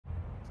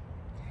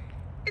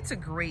It's a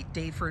great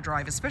day for a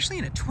drive, especially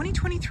in a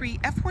 2023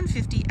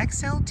 F-150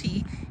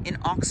 XLT in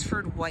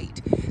Oxford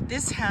White.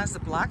 This has the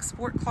black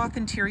sport cloth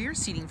interior,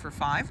 seating for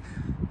 5,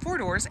 4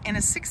 doors, and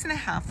a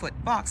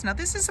 6.5-foot box. Now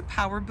this is a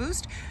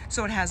PowerBoost,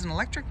 so it has an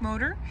electric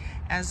motor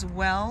as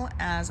well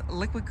as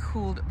liquid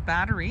cooled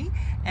battery,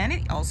 and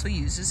it also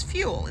uses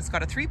fuel. It's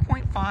got a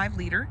 3.5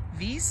 liter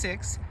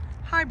V6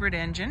 hybrid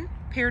engine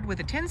paired with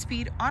a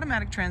 10-speed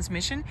automatic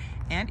transmission,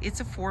 and it's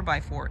a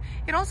 4x4.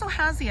 It also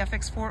has the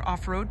FX4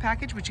 off-road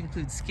package, which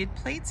includes skid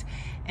plates,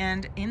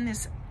 and in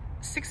this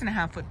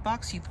 6.5-foot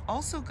box you've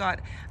also got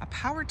a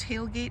power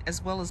tailgate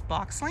as well as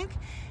box link,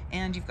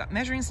 and you've got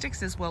measuring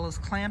sticks as well as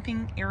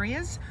clamping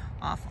areas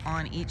off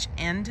on each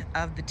end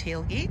of the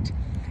tailgate,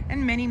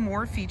 and many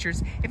more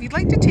features. If you'd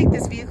like to take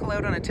this vehicle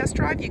out on a test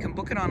drive, you can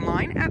book it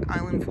online at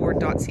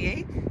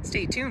islandford.ca.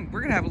 Stay tuned,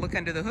 we're going to have a look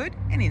under the hood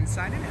and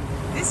inside and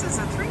out. This is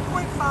a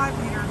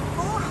 3.5 liter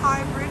full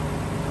hybrid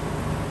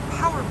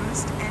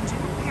PowerBoost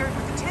engine paired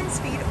with a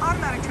 10-speed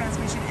automatic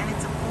transmission, and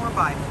it's a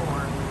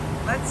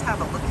 4x4. Let's have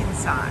a look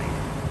inside.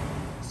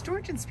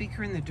 Storage and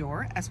speaker in the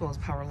door, as well as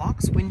power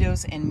locks,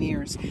 windows, and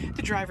mirrors.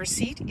 The driver's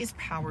seat is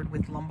powered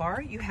with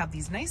lumbar. You have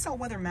these nice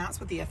all-weather mats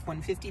with the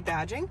F-150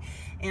 badging,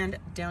 and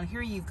down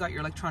here you've got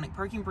your electronic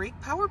parking brake,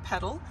 power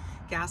pedal,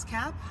 gas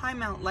cap, high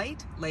mount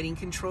light, lighting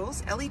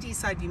controls, LED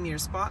side view mirror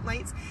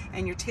spotlights,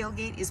 and your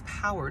tailgate is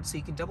powered, so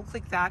you can double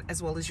click that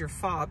as well as your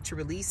fob to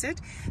release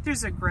it.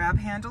 There's a grab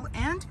handle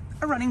and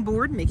a running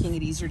board, making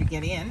it easier to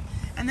get in.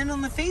 And then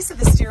on the face of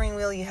the steering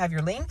wheel you have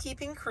your lane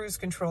keeping, cruise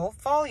control,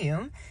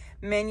 volume,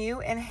 menu,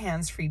 and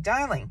hands-free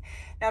dialing.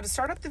 Now to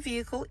start up the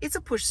vehicle, it's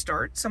a push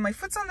start. So my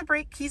foot's on the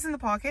brake, keys in the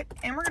pocket,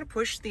 and we're going to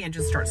push the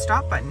engine start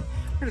stop button.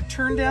 We're going to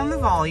turn down the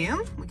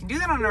volume. We can do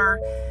that on our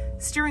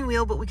steering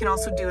wheel, but we can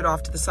also do it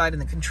off to the side in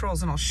the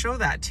controls, and I'll show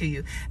that to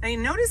you. Now you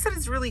notice that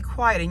it's really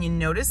quiet, and you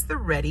notice the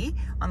ready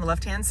on the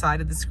left-hand side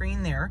of the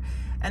screen there.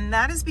 And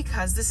that is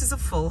because this is a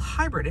full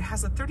hybrid. It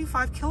has a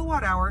 35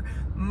 kilowatt hour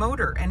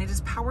motor, and it is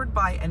powered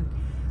by an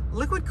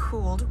liquid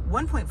cooled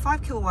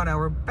 1.5 kilowatt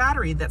hour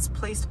battery that's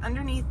placed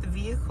underneath the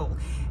vehicle.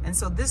 And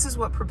so this is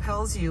what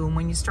propels you, and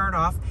when you start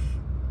off,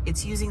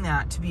 it's using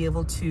that to be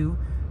able to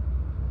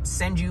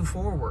send you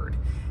forward.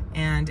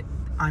 And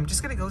I'm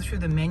just going to go through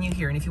the menu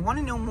here, and if you want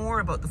to know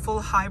more about the full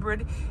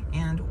hybrid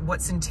and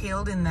what's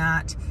entailed in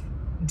that,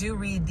 do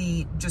read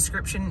the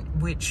description,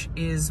 which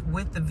is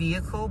with the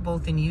vehicle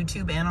both in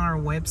YouTube and on our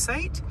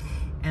website,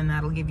 and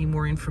that'll give you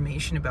more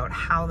information about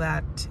how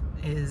that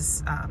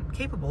is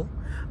capable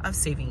of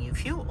saving you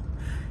fuel.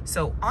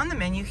 So on the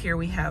menu here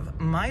we have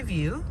My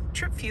View,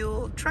 Trip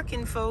Fuel, Truck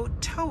Info,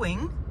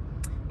 Towing,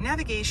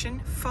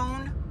 Navigation,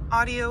 Phone,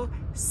 Audio,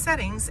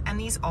 Settings, and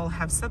these all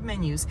have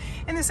submenus.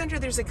 In the center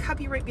there's a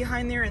cubby right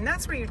behind there, and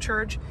that's where your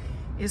charge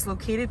is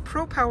located.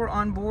 Pro Power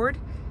on board,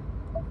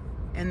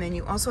 and then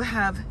you also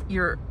have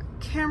your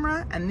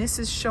camera, and this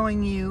is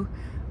showing you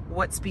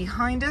what's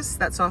behind us.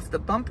 That's off the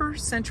bumper.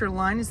 Center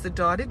line is the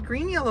dotted.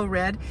 Green, yellow,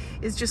 red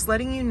is just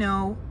letting you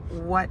know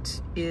what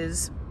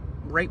is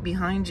right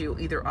behind you,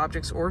 either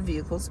objects or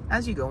vehicles,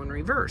 as you go in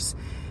reverse.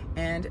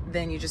 And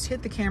then you just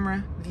hit the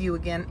camera view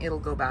again, it'll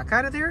go back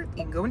out of there.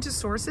 You can go into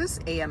sources,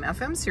 AM,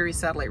 FM, Sirius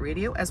satellite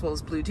radio, as well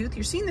as Bluetooth.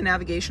 You're seeing the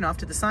navigation off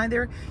to the side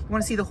there. You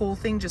want to see the whole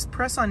thing, just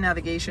press on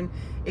navigation,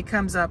 it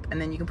comes up,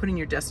 and then you can put in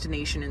your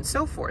destination and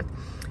so forth.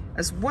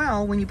 As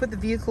well, when you put the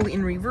vehicle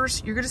in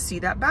reverse, you're going to see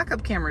that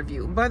backup camera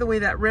view. And by the way,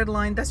 that red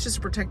line, that's just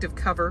a protective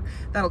cover.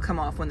 That'll come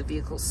off when the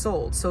vehicle's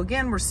sold. So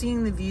again, we're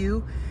seeing the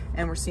view,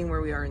 and we're seeing where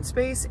we are in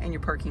space and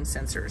your parking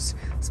sensors.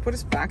 Let's put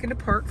us back into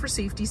park for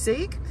safety's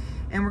sake.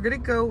 And we're going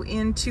to go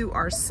into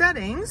our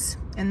settings,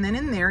 and then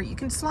in there you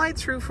can slide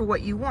through for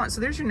what you want.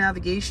 So there's your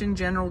navigation,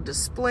 general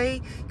display.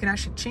 You can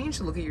actually change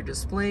the look of your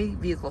display,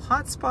 vehicle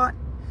hotspot,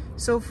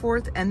 so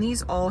forth, and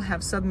these all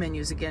have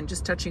submenus, again,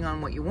 just touching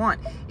on what you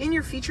want. In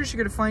your features,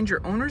 you're going to find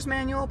your owner's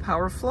manual,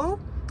 power flow.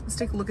 Let's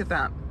take a look at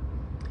that.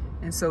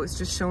 And so it's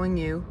just showing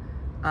you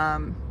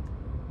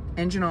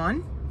engine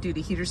on,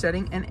 duty heater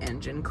setting, and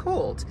engine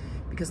cold.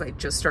 Because I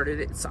just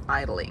started it, it's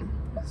idling.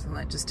 So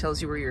that just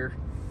tells you where your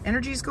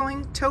energy is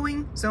going.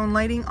 Towing, zone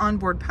lighting,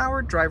 onboard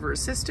power, driver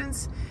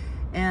assistance,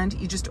 and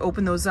you just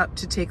open those up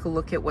to take a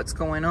look at what's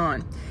going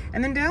on.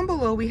 And then down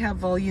below we have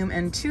volume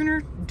and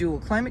tuner, dual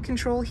climate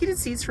control, heated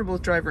seats for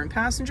both driver and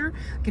passenger.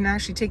 You can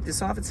actually take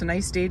this off, it's a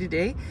nice day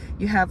today.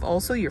 You have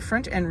also your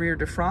front and rear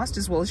defrost,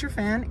 as well as your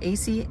fan,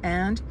 AC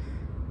and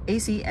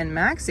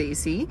max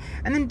AC.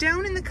 And then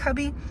down in the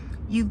cubby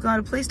you've got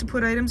a place to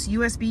put items,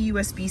 USB,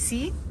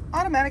 USB-C,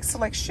 automatic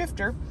select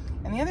shifter.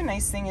 And the other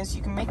nice thing is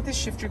you can make this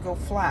shifter go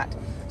flat.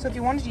 So if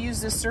you wanted to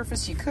use this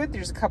surface, you could.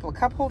 There's a couple of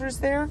cup holders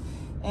there,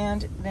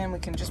 and then we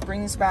can just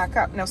bring this back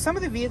up. Now some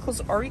of the vehicles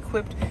are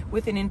equipped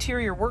with an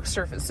interior work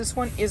surface. This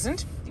one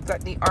isn't. You've got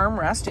the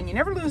armrest, and you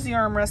never lose the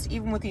armrest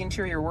even with the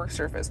interior work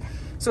surface.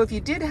 So if you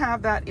did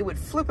have that, it would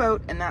flip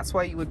out, and that's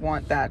why you would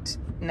want that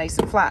nice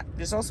and flat.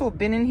 There's also a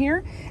bin in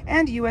here,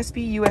 and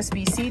USB,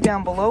 USB-C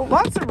down below.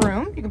 Lots of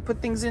room. You can put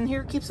things in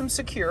here, keeps them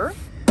secure.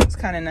 It's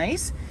kind of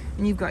nice.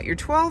 And you've got your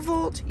 12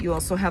 volt. You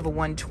also have a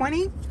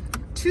 120,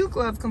 2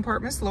 glove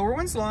compartments, lower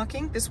one's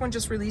locking, this one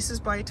just releases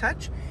by a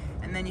touch.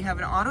 And then you have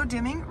an auto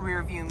dimming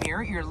rear view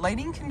mirror, your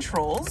lighting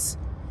controls,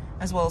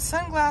 as well as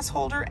sunglass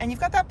holder, and you've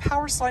got that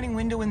power sliding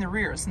window in the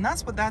rears, and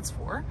that's what that's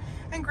for.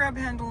 And grab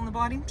handle in the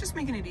body, just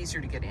making it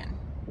easier to get in.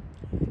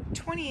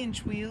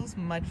 20-inch wheels,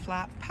 mud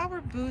flap,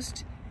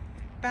 PowerBoost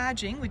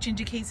badging, which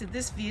indicates that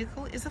this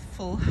vehicle is a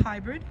full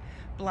hybrid.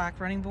 Black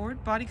running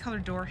board, body color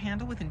door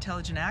handle with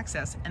intelligent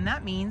access, and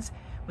that means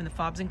when the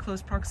fob's in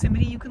close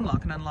proximity, you can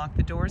lock and unlock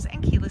the doors,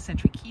 and keyless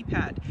entry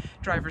keypad.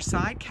 Driver's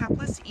side,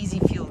 capless, easy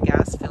fuel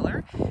gas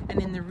filler,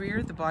 and in the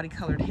rear, the body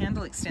colored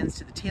handle extends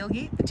to the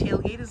tailgate. The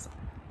tailgate is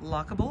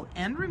lockable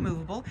and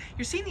removable.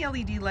 You're seeing the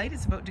LED light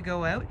is about to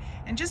go out,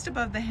 and just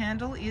above the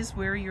handle is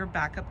where your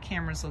backup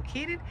camera is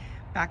located.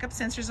 Backup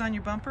sensors on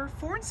your bumper,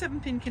 4 and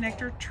 7 pin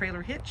connector,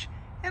 trailer hitch,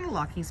 and a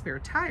locking spare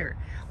tire.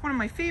 One of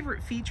my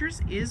favorite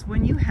features is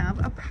when you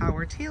have a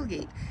power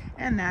tailgate,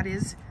 and that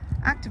is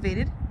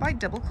activated by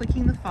double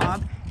clicking the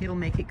fob. It'll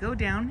make it go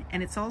down,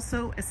 and it's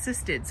also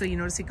assisted, so you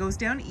notice it goes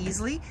down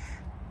easily.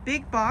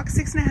 Big box,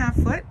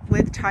 6.5 foot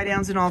with tie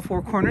downs in all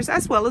 4 corners,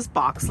 as well as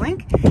box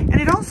link,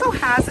 and it also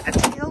has a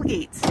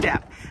tailgate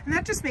step, and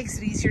that just makes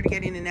it easier to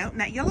get in and out.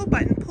 And that yellow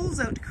button pulls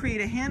out to create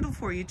a handle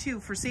for you too,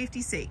 for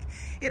safety's sake.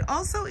 It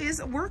also is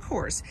a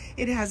workhorse.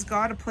 It has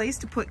got a place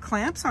to put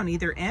clamps on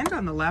either end,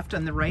 on the left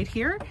and the right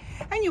here,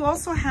 and you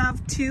also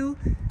have 2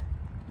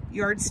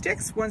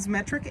 yardsticks, one's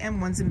metric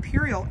and one's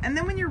imperial. And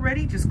then when you're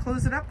ready, just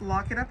close it up,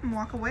 lock it up and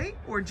walk away,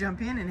 or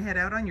jump in and head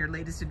out on your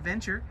latest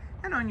adventure.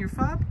 And on your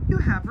fob, you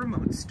have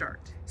remote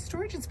start.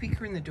 Storage and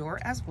speaker in the door,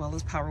 as well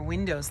as power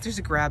windows. There's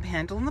a grab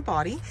handle in the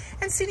body,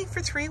 and seating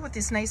for 3 with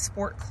this nice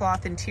sport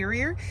cloth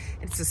interior.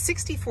 It's a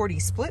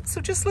 60-40 split, so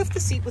just lift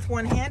the seat with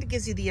one hand. It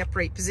gives you the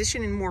upright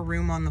position and more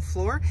room on the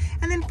floor.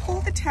 And then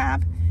pull the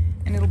tab,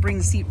 and it'll bring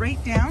the seat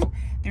right down.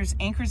 There's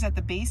anchors at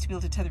the base to be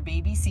able to tether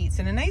baby seats,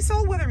 and a nice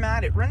all-weather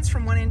mat. It runs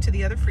from one end to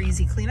the other for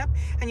easy cleanup,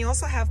 and you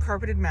also have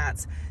carpeted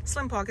mats.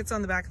 Slim pockets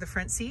on the back of the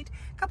front seat.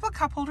 A couple of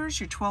cup holders,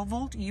 your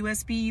 12-volt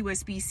USB,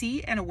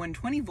 USB-C, and a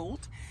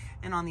 120-volt.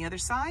 And on the other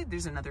side,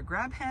 there's another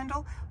grab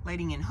handle,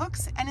 lighting in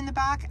hooks, and in the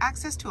back,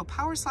 access to a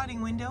power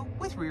sliding window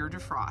with rear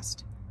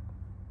defrost.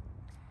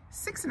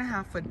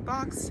 6.5 foot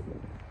box,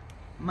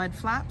 mud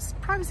flaps,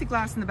 privacy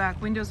glass in the back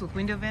windows with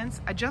window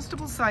vents,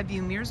 adjustable side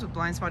view mirrors with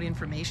blind spot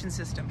information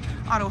system,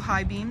 auto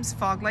high beams,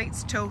 fog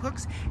lights, tow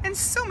hooks, and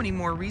so many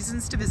more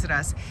reasons to visit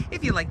us.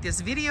 If you like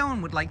this video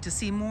and would like to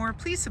see more,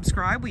 please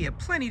subscribe. We have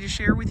plenty to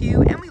share with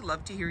you, and we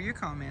love to hear your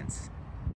comments.